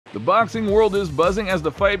The boxing world is buzzing as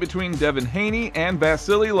the fight between Devin Haney and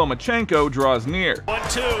Vasiliy Lomachenko draws near.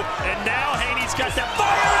 1-2, and now Haney's got that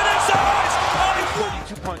fire in his eyes!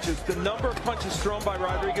 42 punches. The number of punches thrown by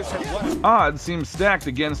Rodriguez have left. Odds seem stacked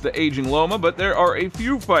against the aging Loma, but there are a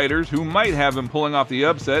few fighters who might have him pulling off the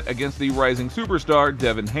upset against the rising superstar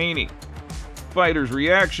Devin Haney. Fighters'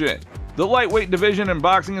 reaction. The lightweight division in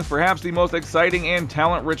boxing is perhaps the most exciting and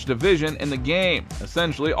talent-rich division in the game.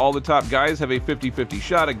 Essentially, all the top guys have a 50-50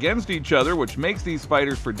 shot against each other, which makes these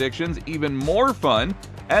fighters' predictions even more fun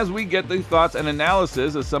as we get the thoughts and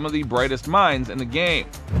analysis of some of the brightest minds in the game.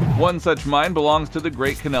 One such mind belongs to the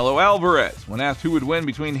great Canelo Alvarez. When asked who would win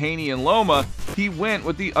between Haney and Loma, he went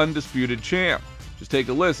with the undisputed champ. Just take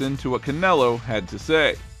a listen to what Canelo had to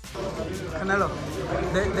say. Canelo,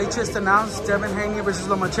 they just announced Devin Haney versus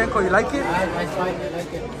Lomachenko. You like it? I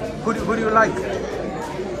like it. Who do you like? I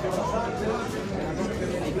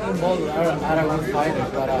think both are good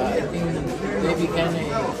fighters, but I think maybe Haney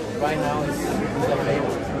right now is the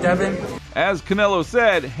favorite. Devin? As Canelo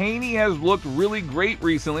said, Haney has looked really great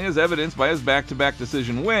recently, as evidenced by his back-to-back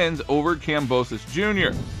decision wins over Kambosos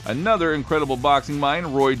Jr. Another incredible boxing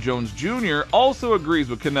mind, Roy Jones Jr., also agrees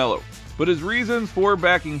with Canelo, but his reasons for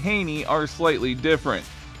backing Haney are slightly different.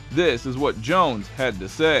 This is what Jones had to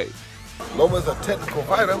say. Loma's a technical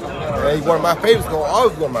fighter, and he's one of my favorites, going to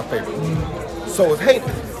always be one of my favorites. So is Haney.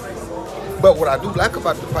 But what I do like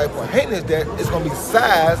about the fight for Haney is that it's going to be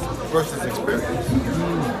size versus experience.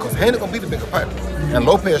 Because Haney's going to be the bigger fighter. And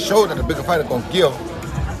Lopez showed that the bigger fighter is going to give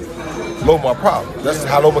Loma a problem. That's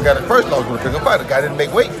how Loma got his first loss with a bigger fighter. The guy didn't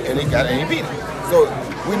make weight, and he beat him. So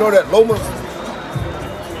we know that Loma's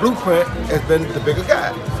blueprint has been the bigger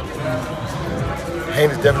guy.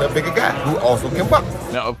 Haney's definitely a bigger guy who also can box.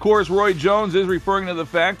 Now, of course, Roy Jones is referring to the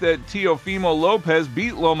fact that Teofimo Lopez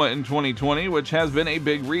beat Loma in 2020, which has been a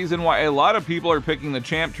big reason why a lot of people are picking the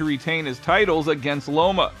champ to retain his titles against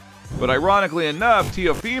Loma. But ironically enough,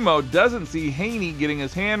 Teofimo doesn't see Haney getting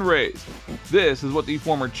his hand raised. This is what the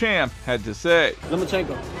former champ had to say.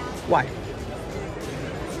 Lomanchenko. Why?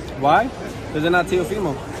 Why? Because they're not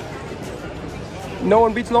Teofimo. No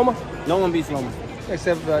one beats Loma? No one beats Loma.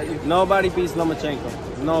 Except nobody beats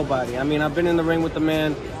Lomachenko. Nobody. I mean, I've been in the ring with the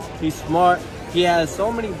man. He's smart. He has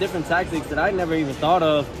so many different tactics that I never even thought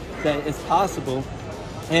of that it's possible.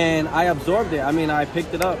 And I absorbed it. I mean, I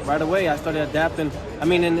picked it up right away. I started adapting. I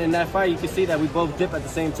mean, in that fight, you can see that we both dip at the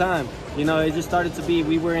same time. You know, it just started to be,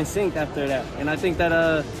 we were in sync after that. And I think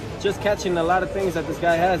that just catching a lot of things that this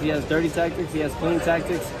guy has. He has dirty tactics. He has clean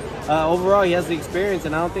tactics. Overall, he has the experience,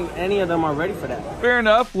 and I don't think any of them are ready for that. Fair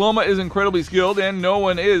enough, Loma is incredibly skilled, and no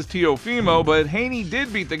one is Teofimo, but Haney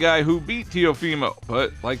did beat the guy who beat Teofimo.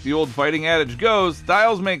 But like the old fighting adage goes,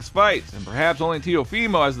 styles makes fights, and perhaps only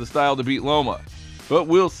Teofimo has the style to beat Loma. But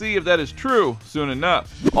we'll see if that is true soon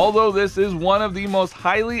enough. Although this is one of the most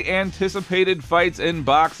highly anticipated fights in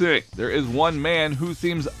boxing, there is one man who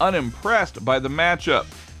seems unimpressed by the matchup.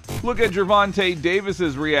 Look at Gervonta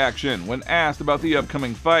Davis's reaction when asked about the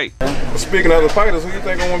upcoming fight. Speaking of the fighters, who do you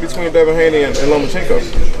think will win between Devin Haney and Lomachenko?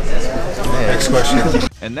 Next question.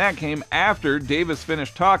 And that came after Davis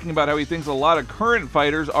finished talking about how he thinks a lot of current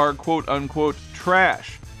fighters are quote-unquote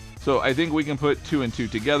trash. So I think we can put two and two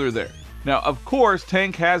together there. Now, of course,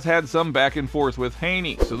 Tank has had some back and forth with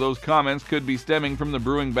Haney, so those comments could be stemming from the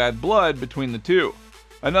brewing bad blood between the two.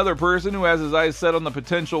 Another person who has his eyes set on the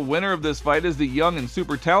potential winner of this fight is the young and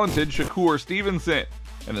super talented Shakur Stevenson.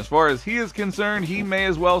 And as far as he is concerned, he may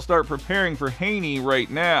as well start preparing for Haney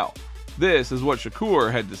right now. This is what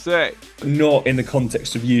Shakur had to say. Not in the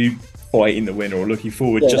context of you fighting the winner or looking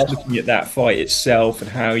forward, just looking at that fight itself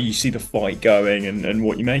and how you see the fight going and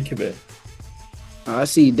what you make of it. I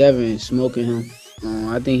see Devin smoking him.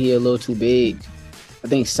 I think he's a little too big. I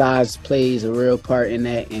think size plays a real part in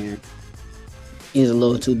that, and he's a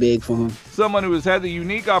little too big for him. Someone who has had the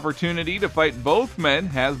unique opportunity to fight both men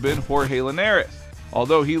has been Jorge Linares.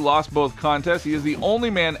 Although he lost both contests, he is the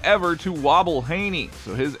only man ever to wobble Haney,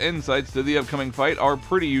 so his insights to the upcoming fight are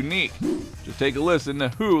pretty unique. Just take a listen to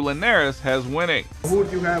who Linares has winning. Who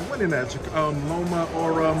do you have winning that, Loma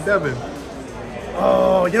or Devin?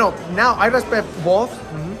 Oh, you know, now I respect both.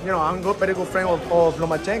 You know, I'm a very good friend of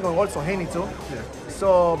Lomachenko and also Haney too. Yeah.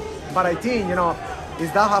 So, but I think, you know,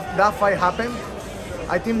 if that fight happened,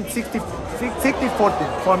 I think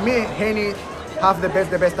 60-40. For me, Haney have the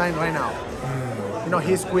best time right now. You know,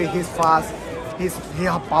 he's quick, he's fast, he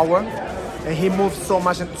has power, and he moves so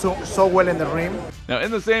much and so well in the ring. Now,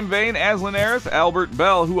 in the same vein as Linares, Albert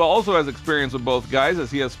Bell, who also has experience with both guys as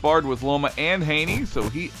he has sparred with Loma and Haney, so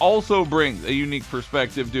he also brings a unique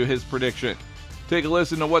perspective to his prediction. Take a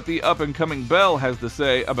listen to what the up-and-coming Bell has to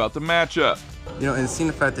say about the matchup. You know, and seeing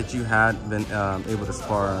the fact that you had been able to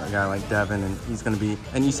spar a guy like Devin, and he's going to be,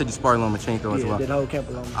 and you said you sparred Lomachenko as well. Yeah, did whole camp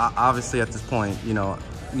alone. Obviously, at this point, you know,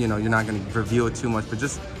 you're not going to reveal it too much, but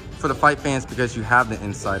just for the fight fans, because you have the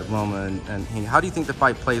insight of Loma and Haney, how do you think the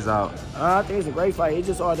fight plays out? I think it's a great fight. It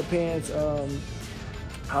just all depends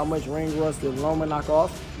how much ring rust did Loma knock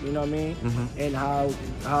off. You know what I mean? And how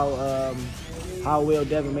well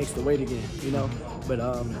Devin makes the weight again. You know, but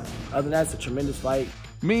other than that, it's a tremendous fight.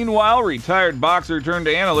 Meanwhile, retired boxer turned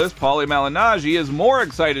analyst Paulie Malignaggi is more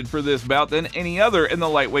excited for this bout than any other in the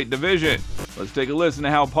lightweight division. Let's take a listen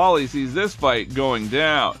to how Paulie sees this fight going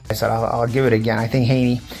down. I said I'll give it again. I think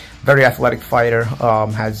Haney, very athletic fighter,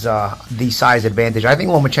 has the size advantage. I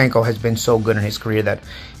think Lomachenko has been so good in his career that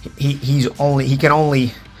he can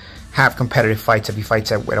only have competitive fights if he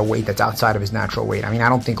fights at a weight that's outside of his natural weight. I mean, I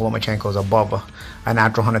don't think Lomachenko is above a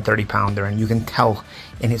natural 130-pounder, and you can tell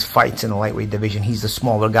in his fights in the lightweight division, he's the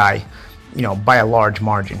smaller guy, you know, by a large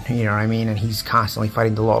margin, you know what I mean? And he's constantly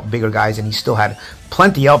fighting the bigger guys, and he's still had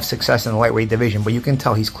plenty of success in the lightweight division, but you can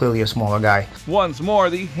tell he's clearly a smaller guy. Once more,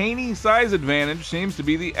 the Haney size advantage seems to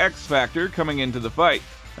be the X factor coming into the fight.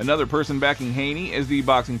 Another person backing Haney is the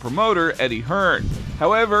boxing promoter, Eddie Hearn.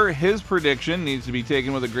 However, his prediction needs to be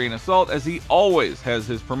taken with a grain of salt, as he always has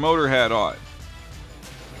his promoter hat on.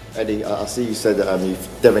 Eddie, I see you said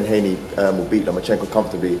that Devin Haney will beat Lomachenko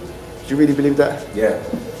comfortably. Do you really believe that? Yeah,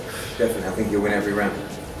 definitely. I think he'll win every round.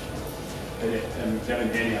 Devin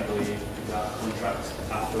Haney, I believe, got contracts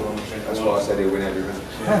after Lomachenko. That's why I said he'll win every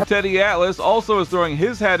round. Teddy Atlas also is throwing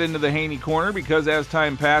his hat into the Haney corner because as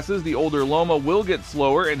time passes, the older Loma will get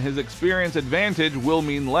slower and his experience advantage will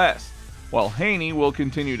mean less, while Haney will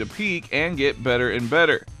continue to peak and get better and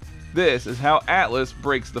better. This is how Atlas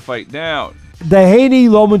breaks the fight down. The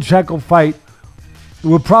Haney-Lomachenko fight,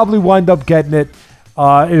 we'll probably wind up getting it.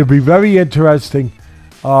 It'll be very interesting.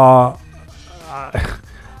 It'll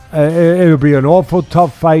be an awful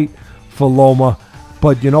tough fight for Loma,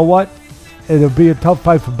 but you know what? It'll be a tough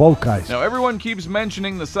fight for both guys. Now, everyone keeps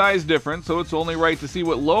mentioning the size difference, so it's only right to see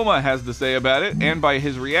what Loma has to say about it, and by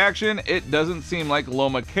his reaction, it doesn't seem like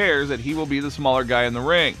Loma cares that he will be the smaller guy in the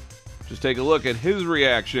ring. Just take a look at his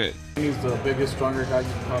reaction. He's the biggest, stronger guy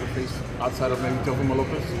you can probably face outside of maybe Devin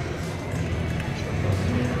Lopez.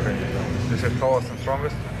 Is it tallest and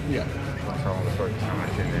strongest? Yeah.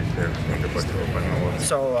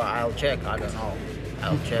 So I'll check. I don't know.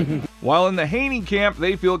 I'll check. While in the Haney camp,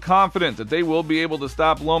 they feel confident that they will be able to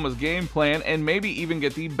stop Loma's game plan and maybe even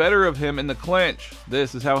get the better of him in the clinch.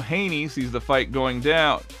 This is how Haney sees the fight going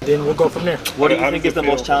down. Then we'll go from there. What do you think is the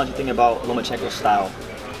most challenging thing about Lomachenko's style?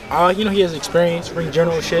 You know, he has experience, ring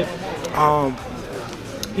generalship. I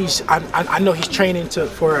know he's training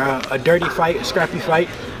for a dirty fight, a scrappy fight.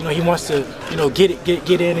 You know, he wants to, you know, get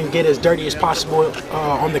in and get as dirty as possible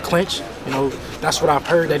on the clinch. You know, that's what I've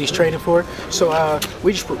heard that he's training for. So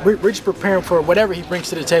we're just preparing for whatever he brings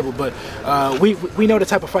to the table. But we know the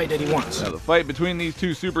type of fight that he wants. Now, the fight between these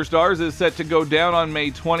two superstars is set to go down on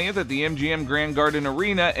May 20th at the MGM Grand Garden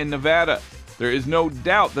Arena in Nevada. There is no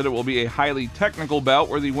doubt that it will be a highly technical bout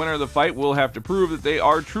where the winner of the fight will have to prove that they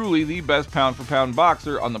are truly the best pound-for-pound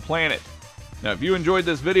boxer on the planet. Now, if you enjoyed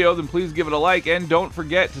this video, then please give it a like, and don't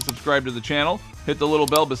forget to subscribe to the channel. Hit the little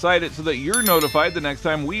bell beside it so that you're notified the next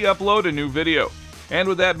time we upload a new video. And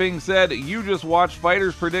with that being said, you just watched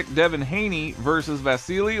fighters predict Devin Haney versus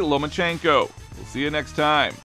Vasiliy Lomachenko. We'll see you next time.